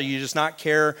saying, I'd rather you just not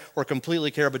care or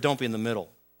completely care, but don't be in the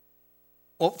middle.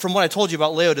 Well, from what I told you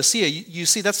about Laodicea, you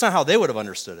see that's not how they would have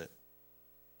understood it.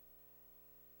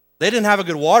 They didn't have a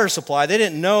good water supply. They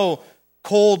didn't know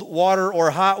cold water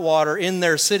or hot water in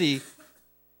their city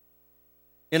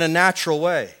in a natural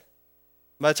way.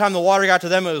 By the time the water got to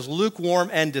them, it was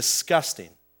lukewarm and disgusting.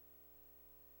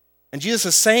 And Jesus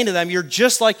is saying to them, you're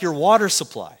just like your water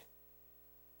supply.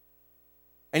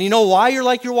 And you know why you're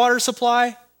like your water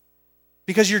supply?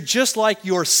 Because you're just like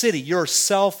your city. You're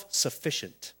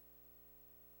self-sufficient.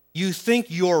 You think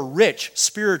you're rich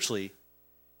spiritually,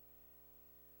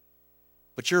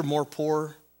 but you're more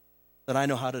poor than I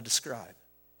know how to describe.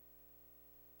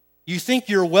 You think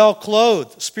you're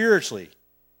well-clothed spiritually,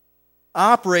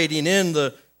 operating in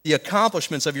the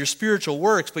accomplishments of your spiritual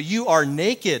works, but you are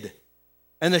naked,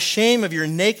 and the shame of your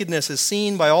nakedness is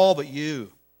seen by all but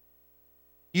you.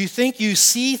 You think you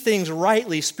see things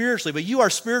rightly spiritually, but you are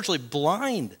spiritually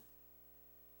blind.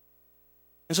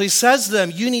 And so he says to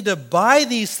them, you need to buy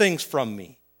these things from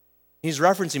me. He's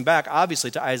referencing back,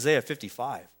 obviously, to Isaiah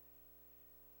 55,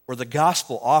 where the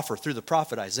gospel offer through the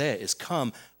prophet Isaiah is,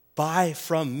 come, buy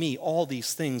from me all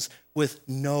these things with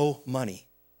no money.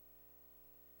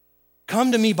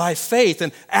 Come to me by faith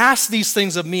and ask these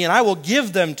things of me, and I will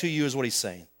give them to you, is what he's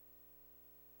saying.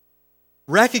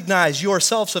 Recognize your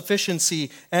self-sufficiency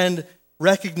and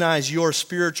recognize your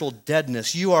spiritual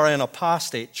deadness. You are an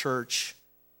apostate church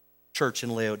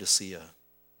in Laodicea.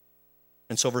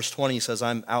 And so verse 20 says,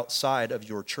 I'm outside of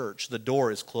your church. The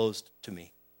door is closed to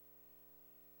me.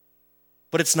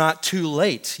 But it's not too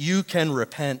late. You can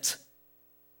repent.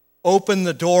 Open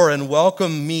the door and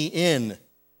welcome me in.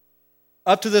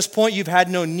 Up to this point, you've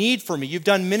had no need for me. You've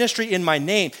done ministry in my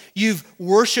name. You've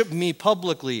worshiped me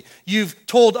publicly. You've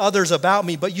told others about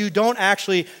me, but you don't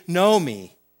actually know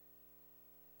me.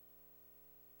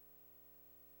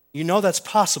 You know that's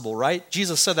possible, right?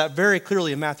 Jesus said that very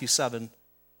clearly in Matthew 7.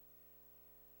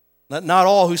 That not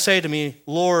all who say to me,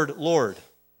 Lord, Lord,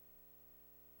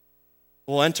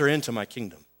 will enter into my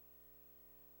kingdom.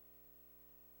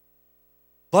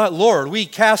 But Lord, we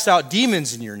cast out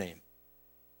demons in your name.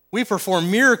 We performed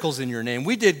miracles in your name.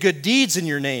 We did good deeds in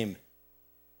your name.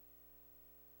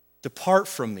 Depart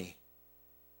from me.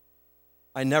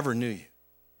 I never knew you.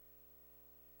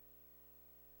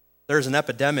 There's an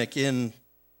epidemic in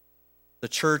the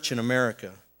church in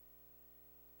America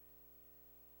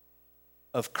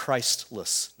of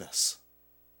Christlessness.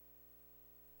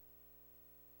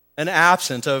 An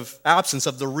absence of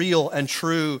the real and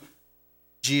true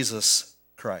Jesus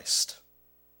Christ.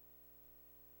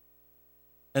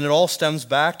 And it all stems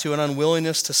back to an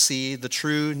unwillingness to see the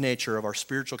true nature of our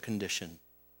spiritual condition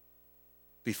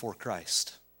before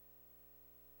Christ.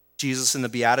 Jesus in the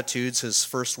Beatitudes, his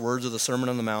first words of the Sermon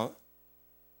on the Mount,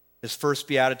 his first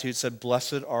Beatitude said,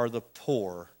 blessed are the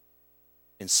poor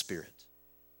in spirit.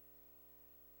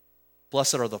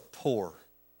 Blessed are the poor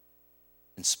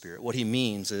in spirit. What he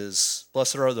means is,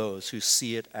 blessed are those who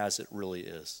see it as it really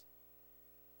is,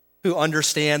 who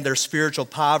understand their spiritual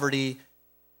poverty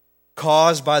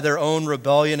caused by their own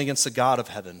rebellion against the God of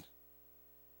heaven.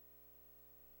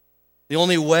 The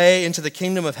only way into the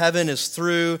kingdom of heaven is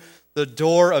through the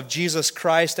door of Jesus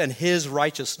Christ and his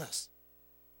righteousness.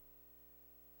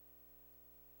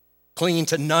 Clinging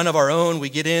to none of our own, we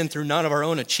get in through none of our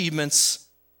own achievements,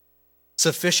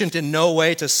 sufficient in no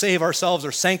way to save ourselves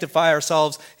or sanctify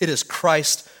ourselves. It is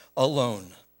Christ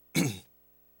alone. And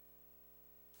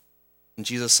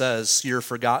Jesus says, your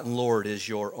forgotten Lord is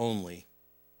your only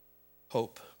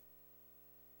hope.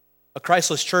 A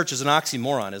Christless church is an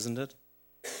oxymoron, isn't it?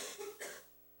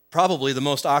 Probably the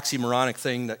most oxymoronic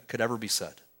thing that could ever be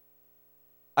said.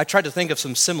 I tried to think of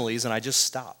some similes and I just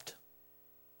stopped.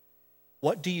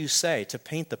 What do you say to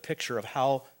paint the picture of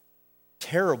how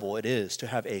terrible it is to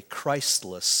have a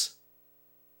Christless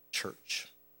church?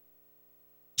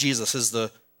 Jesus is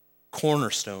the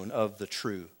cornerstone of the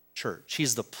true church.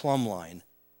 He's the plumb line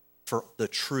for the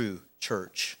true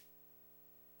church.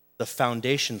 The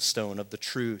foundation stone of the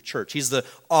true church. He's the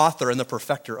author and the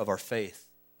perfecter of our faith.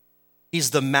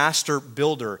 He's the master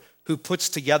builder who puts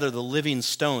together the living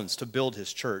stones to build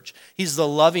his church. He's the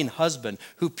loving husband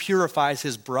who purifies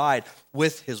his bride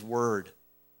with his word.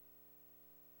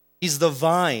 He's the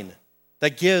vine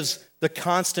that gives the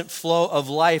constant flow of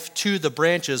life to the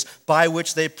branches by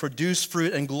which they produce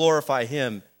fruit and glorify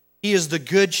him. He is the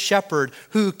good shepherd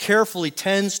who carefully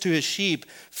tends to his sheep,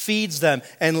 feeds them,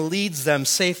 and leads them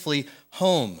safely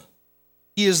home.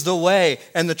 He is the way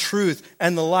and the truth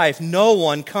and the life. No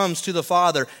one comes to the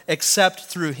Father except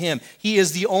through him. He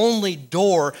is the only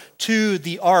door to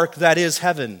the ark that is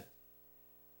heaven.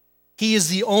 He is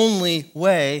the only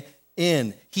way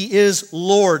in. He is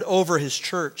Lord over his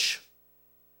church.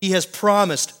 He has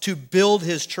promised to build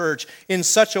his church in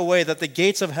such a way that the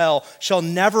gates of hell shall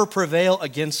never prevail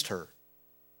against her.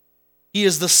 He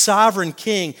is the sovereign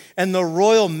king and the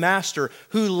royal master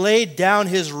who laid down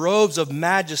his robes of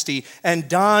majesty and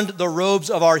donned the robes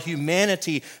of our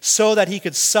humanity so that he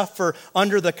could suffer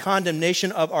under the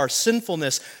condemnation of our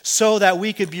sinfulness, so that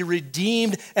we could be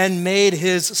redeemed and made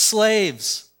his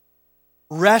slaves,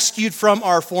 rescued from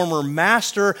our former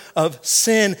master of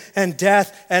sin and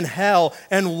death and hell,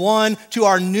 and won to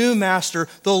our new master,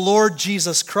 the Lord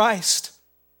Jesus Christ.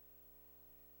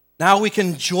 Now we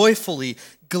can joyfully,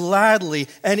 gladly,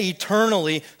 and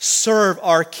eternally serve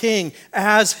our King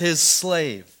as his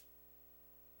slave.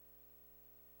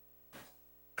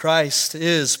 Christ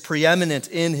is preeminent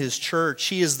in his church.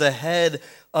 He is the head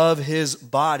of his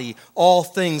body. All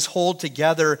things hold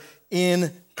together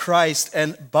in Christ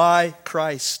and by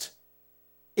Christ.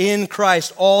 In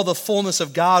Christ, all the fullness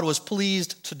of God was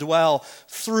pleased to dwell.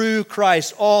 Through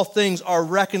Christ, all things are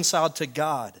reconciled to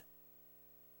God.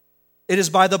 It is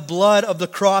by the blood of the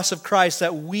cross of Christ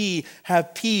that we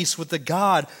have peace with the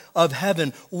God of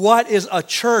heaven. What is a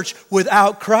church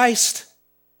without Christ?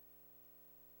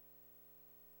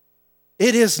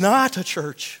 It is not a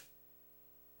church.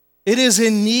 It is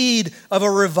in need of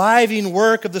a reviving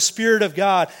work of the Spirit of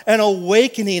God, an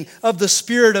awakening of the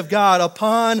Spirit of God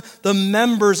upon the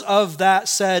members of that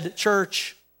said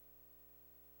church,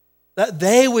 that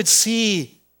they would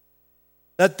see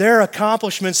that their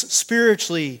accomplishments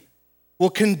spiritually will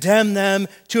condemn them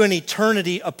to an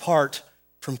eternity apart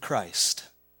from Christ.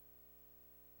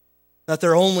 That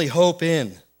their only hope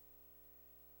in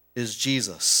is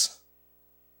Jesus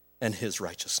and his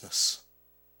righteousness.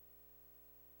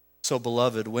 So,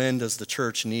 beloved, when does the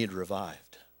church need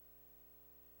revived?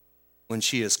 When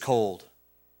she is cold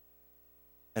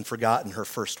and forgotten her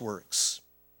first works.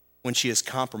 When she is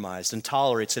compromised and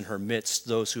tolerates in her midst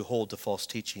those who hold to false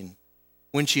teaching.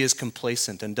 When she is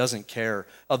complacent and doesn't care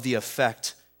of the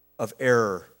effect of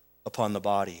error upon the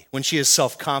body. When she is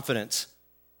self-confident,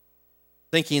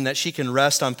 thinking that she can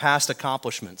rest on past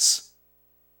accomplishments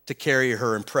to carry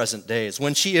her in present days.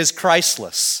 When she is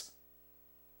Christless,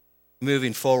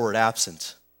 moving forward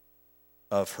absent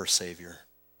of her Savior.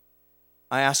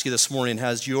 I ask you this morning,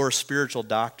 has your spiritual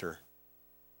doctor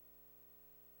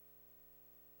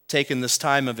taken this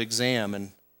time of exam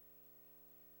and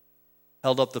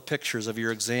held up the pictures of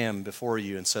your exam before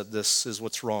you and said, this is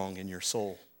what's wrong in your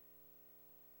soul?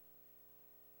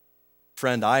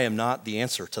 Friend, I am not the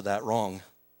answer to that wrong.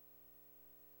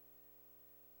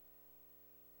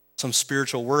 Some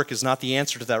spiritual work is not the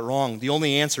answer to that wrong. The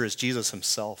only answer is Jesus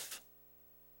himself.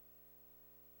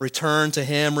 Return to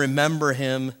him, remember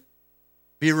him,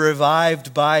 be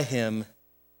revived by him,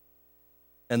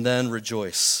 and then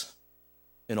rejoice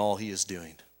in all he is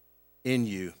doing in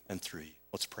you and through you.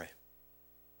 Let's pray.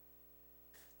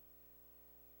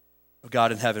 Oh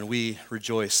God in heaven, we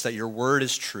rejoice that your word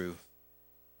is true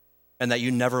and that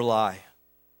you never lie.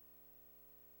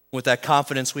 With that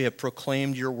confidence, we have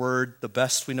proclaimed your word the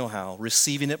best we know how,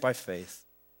 receiving it by faith,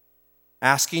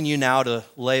 asking you now to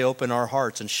lay open our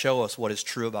hearts and show us what is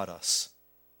true about us.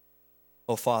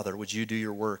 Oh Father, would you do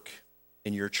your work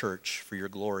in your church for your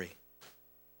glory?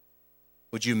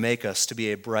 Would you make us to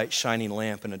be a bright, shining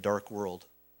lamp in a dark world?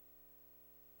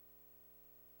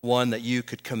 One that you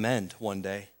could commend one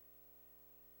day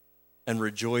and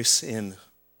rejoice in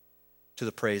to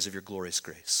the praise of your glorious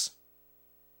grace.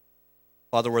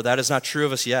 Father, where that is not true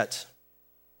of us yet,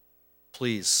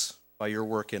 please, by your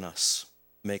work in us,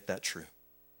 make that true.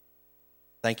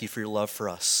 Thank you for your love for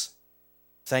us.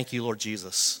 Thank you, Lord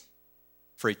Jesus,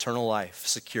 for eternal life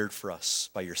secured for us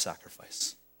by your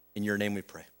sacrifice. In your name we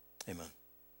pray. Amen.